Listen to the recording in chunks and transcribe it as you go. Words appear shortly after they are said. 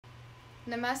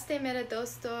Namaste mera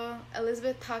dosto,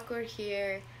 Elizabeth Thakur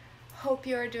here. Hope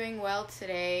you are doing well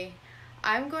today.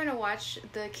 I'm going to watch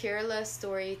the Kerala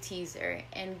story teaser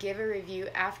and give a review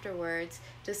afterwards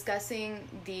discussing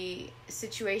the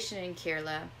situation in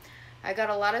Kerala. I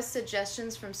got a lot of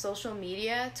suggestions from social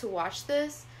media to watch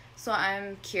this, so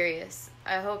I'm curious.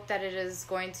 I hope that it is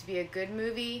going to be a good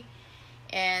movie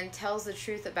and tells the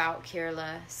truth about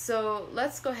Kerala. So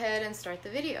let's go ahead and start the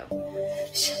video.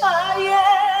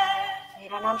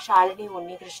 मेरा नाम शालिनी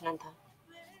उन्नी कृष्णन था।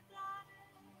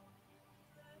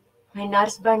 मैं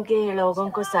nurse बन के लोगों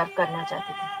को सर्व करना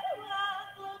चाहती थी।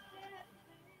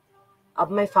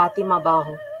 अब मैं फातिमा बा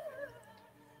हूँ,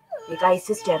 एक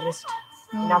ISIS terrorist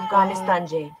in Afghanistan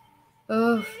jail.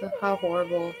 How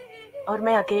horrible. और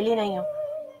मैं अकेली नहीं हूँ।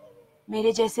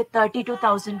 मेरे जैसे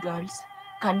 32,000 गर्ल्स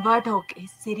कन्वर्ट होके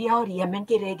सीरिया और यमन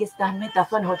के रेगिस्तान में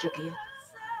दफन हो चुकी है।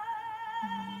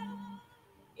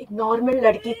 एक नॉर्मल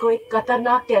लड़की को एक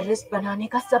खतरनाक टेररिस्ट बनाने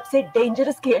का सबसे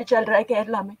डेंजरस खेल चल रहा है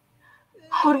केरला में,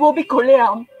 और वो भी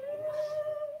खुलेआम।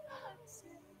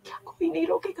 क्या कोई नहीं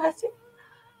रोकेगा इसे?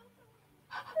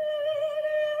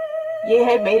 ये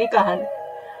है मेरी कहानी।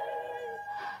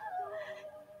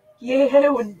 ये है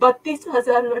उन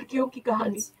 32,000 लड़कियों की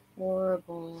कहानी। It's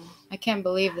horrible. I can't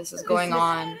believe this is going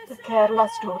on. The Kerala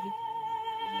story.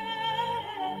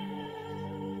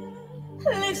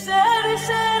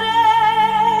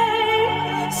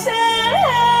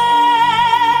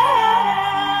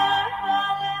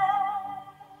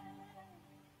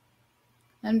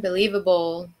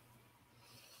 Unbelievable.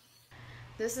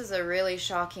 This is a really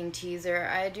shocking teaser.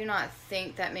 I do not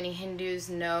think that many Hindus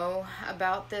know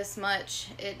about this much.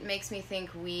 It makes me think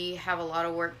we have a lot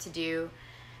of work to do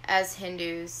as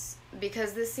Hindus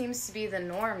because this seems to be the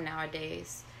norm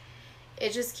nowadays.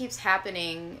 It just keeps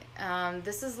happening.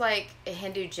 This is like a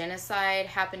Hindu genocide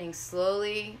happening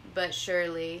slowly but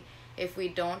surely if we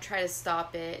don't try to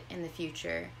stop it in the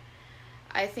future.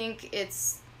 I think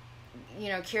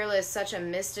Kerala is such a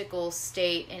mystical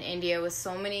state in India with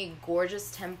so many gorgeous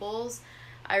temples.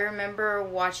 I remember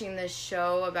watching this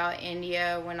show about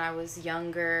India when I was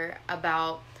younger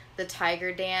about the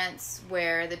tiger dance,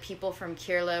 where the people from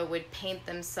Kerala would paint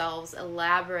themselves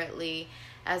elaborately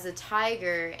as a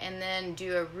tiger and then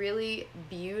do a really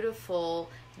beautiful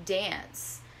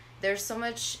dance. There's so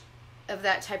much of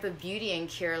that type of beauty in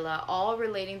Kerala, all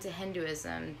relating to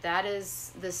Hinduism. That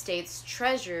is the state's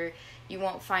treasure you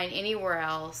won't find anywhere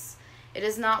else. It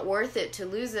is not worth it to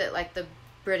lose it like the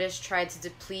British tried to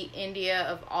deplete India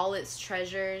of all its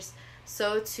treasures.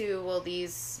 So too will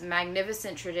these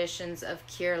magnificent traditions of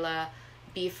Kerala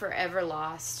be forever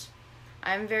lost.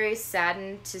 I'm very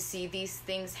saddened to see these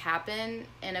things happen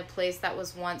in a place that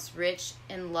was once rich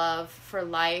in love for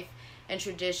life and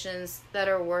traditions that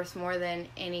are worth more than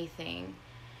anything.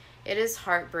 It is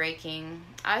heartbreaking.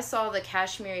 I saw the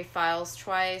Kashmiri Files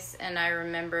twice, and I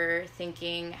remember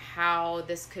thinking how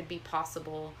this could be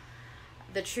possible.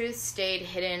 The truth stayed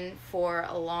hidden for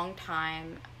a long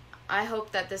time. I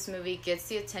hope that this movie gets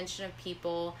the attention of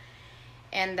people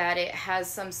and that it has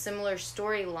some similar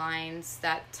storylines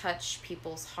that touch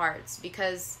people's hearts,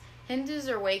 because Hindus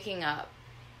are waking up.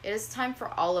 It is time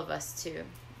for all of us to.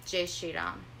 Jai Shri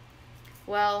Ram.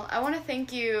 Well, I want to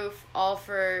thank you all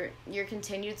for your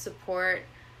continued support.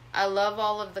 I love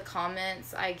all of the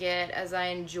comments I get as I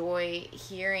enjoy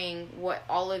hearing what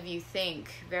all of you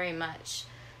think very much.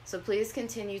 So please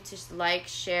continue to like,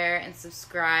 share, and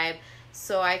subscribe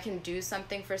so I can do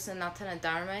something for Sanatana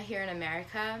Dharma here in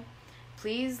America.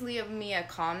 Please leave me a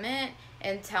comment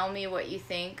and tell me what you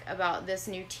think about this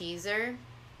new teaser.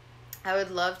 I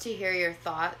would love to hear your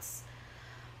thoughts.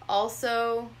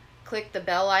 Also, click the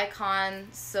bell icon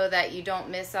so that you don't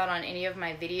miss out on any of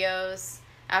my videos.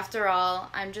 After all,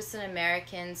 I'm just an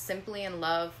American simply in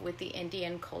love with the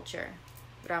Indian culture.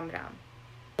 Ram Ram.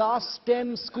 Class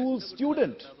 10 school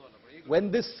student,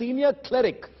 when this senior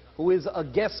cleric, who is a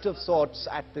guest of sorts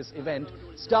at this event,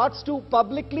 starts to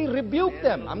publicly rebuke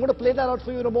them. I'm going to play that out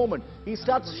for you in a moment. He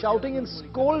starts shouting and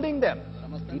scolding them.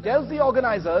 He tells the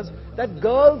organizers that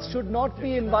girls should not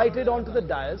be invited onto the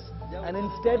dais, and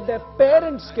instead their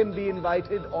parents can be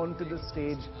invited onto the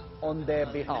stage on their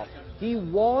behalf. He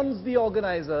warns the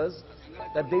organizers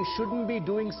that they shouldn't be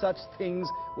doing such things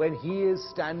when he is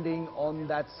standing on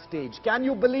that stage. Can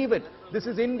you believe it? This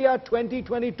is India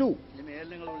 2022.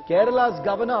 Kerala's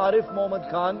Governor Arif Mohammed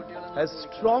Khan has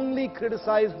strongly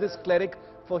criticized this cleric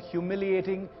for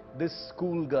humiliating this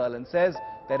schoolgirl and says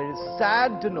that it is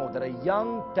sad to know that a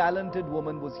young, talented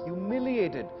woman was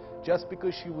humiliated just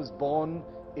because she was born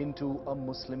into a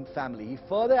Muslim family. He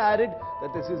further added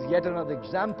that this is yet another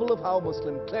example of how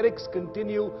Muslim clerics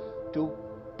continue to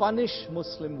punish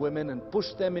Muslim women and push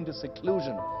them into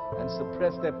seclusion and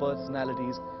suppress their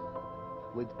personalities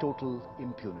with total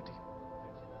impunity.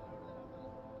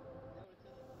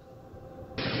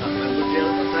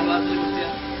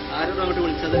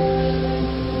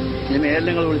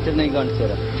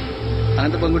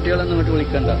 അങ്ങനത്തെ പെൺകുട്ടികളൊന്നും ഇങ്ങോട്ട്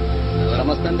വിളിക്കണ്ട.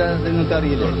 സമസ്തന്റെ നിങ്ങൾക്ക്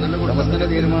അറിയില്ല, സമസ്തന്റെ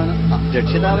തീരുമാനം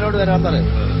രക്ഷിതാവിനോട് വരാൻ പറയും.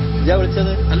 ഇതാ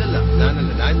വിളിച്ചത്? അല്ലല്ല,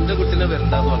 ഞാനല്ല, ഞാൻ എന്റെ കുട്ടീനെ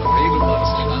വരണ്ടെന്ന് പറഞ്ഞു.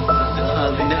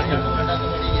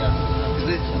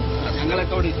 ഇത്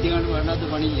ഞങ്ങളൊക്കെ അവിടെ എത്തിക്കാണ്ട് വേണ്ടാത്ത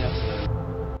പണിയില്ല.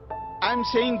 I'm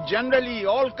saying generally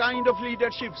all kind of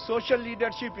leadership, social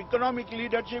leadership, economic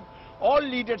leadership, all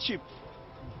leadership.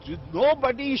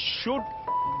 Nobody should,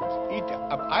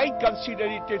 I consider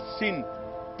it a sin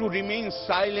to remain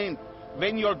silent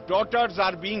when your daughters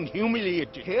are being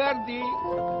humiliated. Here the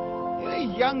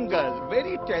young girl,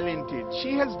 very talented,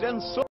 she has done so